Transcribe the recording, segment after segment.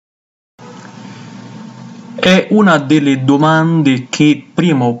È una delle domande che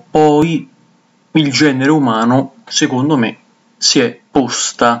prima o poi il genere umano, secondo me, si è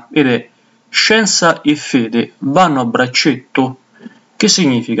posta, ed è: scienza e fede vanno a braccetto? Che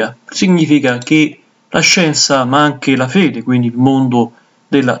significa? Significa che la scienza, ma anche la fede, quindi il mondo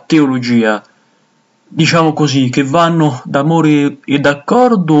della teologia, diciamo così, che vanno d'amore e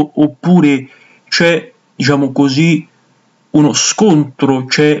d'accordo, oppure c'è, diciamo così, uno scontro,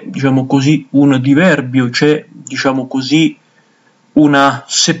 c'è, diciamo così, un diverbio, c'è, diciamo così, una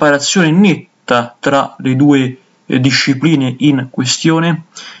separazione netta tra le due discipline in questione?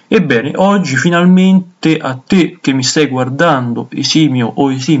 Ebbene, oggi finalmente a te che mi stai guardando, esimio o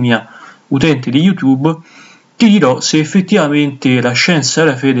esimia utente di YouTube, ti dirò se effettivamente la scienza e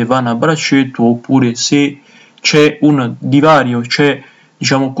la fede vanno a braccetto, oppure se c'è un divario, c'è,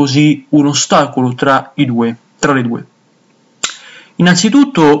 diciamo così, un ostacolo tra le due.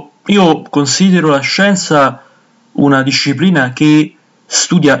 Innanzitutto io considero la scienza una disciplina che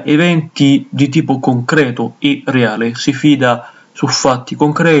studia eventi di tipo concreto e reale, si fida su fatti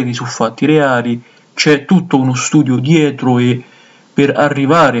concreti, su fatti reali, c'è tutto uno studio dietro, e per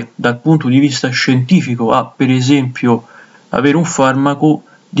arrivare dal punto di vista scientifico a, per esempio, avere un farmaco,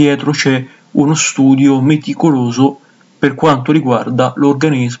 dietro c'è uno studio meticoloso per quanto riguarda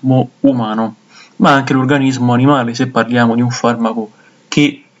l'organismo umano, ma anche l'organismo animale, se parliamo di un farmaco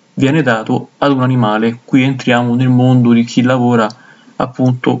che viene dato ad un animale. Qui entriamo nel mondo di chi lavora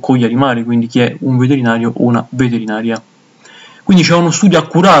appunto con gli animali, quindi chi è un veterinario o una veterinaria. Quindi c'è uno studio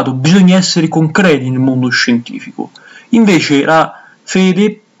accurato, bisogna essere concreti nel mondo scientifico. Invece la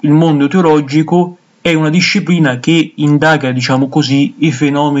fede, il mondo teologico, è una disciplina che indaga, diciamo così, i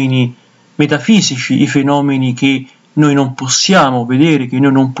fenomeni metafisici, i fenomeni che noi non possiamo vedere, che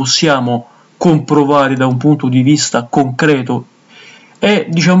noi non possiamo comprovare da un punto di vista concreto. È,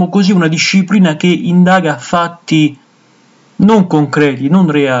 diciamo così, una disciplina che indaga fatti non concreti,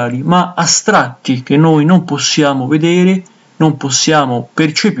 non reali, ma astratti, che noi non possiamo vedere, non possiamo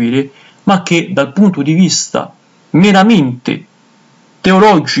percepire, ma che dal punto di vista meramente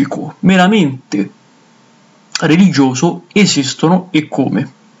teologico, meramente religioso, esistono e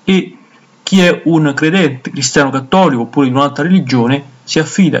come. E chi è un credente cristiano cattolico oppure di un'altra religione si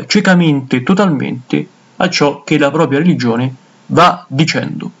affida ciecamente, totalmente a ciò che la propria religione va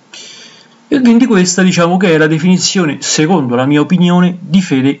dicendo. E quindi questa, diciamo, che è la definizione, secondo la mia opinione, di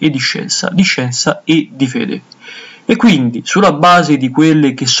fede e di scienza e di fede. E quindi, sulla base di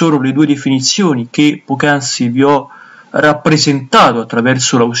quelle che sono le due definizioni che poc'anzi vi ho rappresentato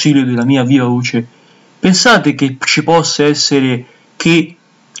attraverso l'ausilio della mia viva voce, pensate che ci possa essere che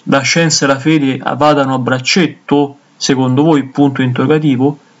la scienza e la fede vadano a braccetto? Secondo voi? Punto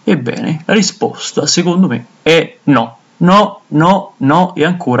interrogativo? Ebbene, la risposta, secondo me, è no. No, no, no e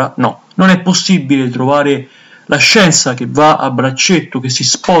ancora no. Non è possibile trovare la scienza che va a braccetto, che si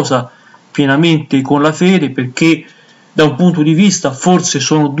sposa pienamente con la fede, perché da un punto di vista forse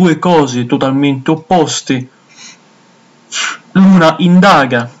sono due cose totalmente opposte. L'una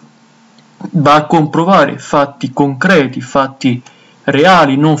indaga, va a comprovare fatti concreti, fatti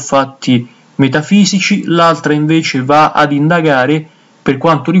reali, non fatti metafisici, l'altra invece va ad indagare per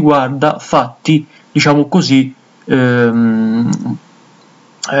quanto riguarda fatti, diciamo così, una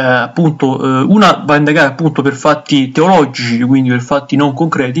va a indagare appunto per fatti teologici, quindi per fatti non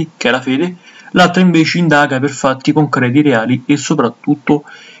concreti, che è la fede, l'altra invece indaga per fatti concreti, reali, e soprattutto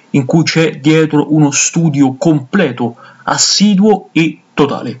in cui c'è dietro uno studio completo, assiduo e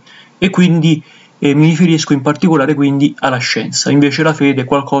totale. E quindi mi riferisco in particolare quindi alla scienza. Invece la fede è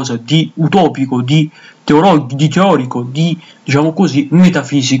qualcosa di utopico, di teorico, di, diciamo così,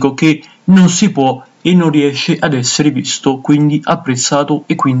 metafisico, che non si può e non riesce ad essere visto, quindi apprezzato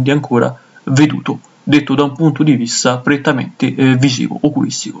e quindi ancora veduto, detto da un punto di vista prettamente visivo,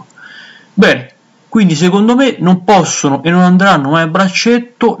 oculistico. Bene, quindi secondo me non possono e non andranno mai a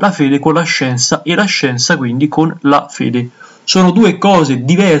braccetto la fede con la scienza e la scienza quindi con la fede. Sono due cose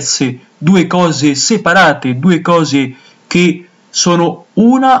diverse, due cose separate, due cose che sono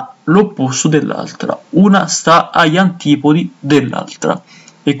una l'opposto dell'altra, una sta agli antipodi dell'altra,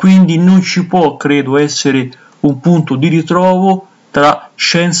 e quindi non ci può, credo, essere un punto di ritrovo tra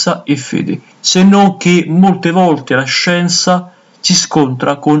scienza e fede, se non che molte volte la scienza si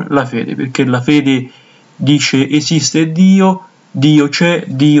scontra con la fede, perché la fede dice esiste Dio, Dio c'è,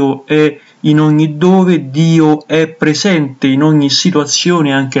 Dio è in ogni dove, Dio è presente in ogni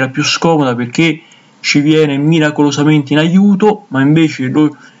situazione, anche la più scomoda, perché ci viene miracolosamente in aiuto, ma invece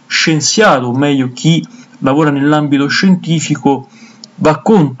lo scienziato, o meglio chi lavora nell'ambito scientifico, va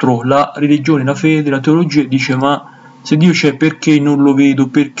contro la religione, la fede, la teologia, e dice: ma se Dio c'è, perché non lo vedo,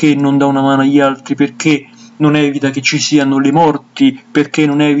 perché non dà una mano agli altri, perché non evita che ci siano le morti, perché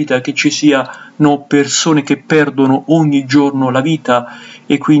non evita che ci siano persone che perdono ogni giorno la vita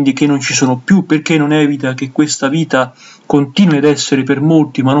e quindi che non ci sono più, perché non evita che questa vita continui ad essere per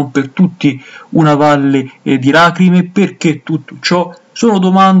molti ma non per tutti una valle di lacrime, perché tutto ciò sono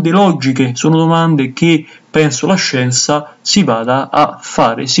domande logiche, sono domande che penso la scienza si vada a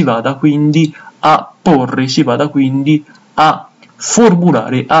fare, si vada quindi a porre, si vada quindi a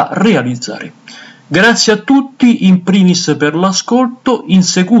formulare, a realizzare. Grazie a tutti, in primis per l'ascolto, in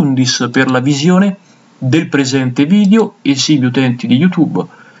secundis per la visione del presente video, esimi utenti di YouTube.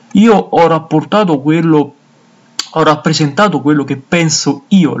 Io ho rappresentato quello che penso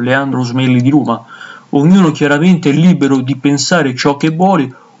io, Leandro Smelli di Roma. Ognuno chiaramente è libero di pensare ciò che vuole,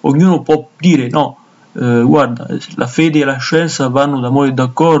 ognuno può dire no, guarda, la fede e la scienza vanno d'amore e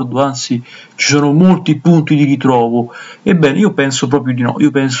d'accordo, anzi ci sono molti punti di ritrovo. Ebbene, io penso proprio di no,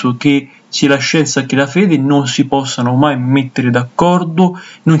 io penso che sia la scienza che la fede non si possano mai mettere d'accordo,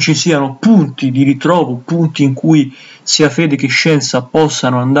 non ci siano punti di ritrovo, punti in cui sia fede che scienza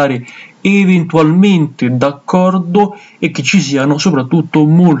possano andare eventualmente d'accordo, e che ci siano soprattutto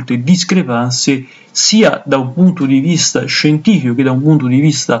molte discrepanze sia da un punto di vista scientifico che da un punto di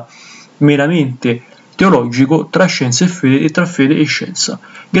vista meramente teologico tra scienza e fede, e tra fede e scienza.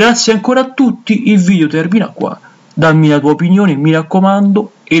 Grazie ancora a tutti, il video termina qua. Dammi la tua opinione, mi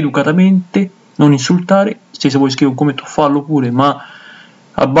raccomando, educatamente, non insultare. Se vuoi scrivere un commento fallo pure, ma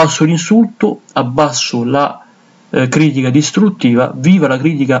abbasso l'insulto, abbasso la critica distruttiva. Viva la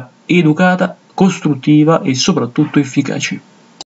critica educata, costruttiva e soprattutto efficace.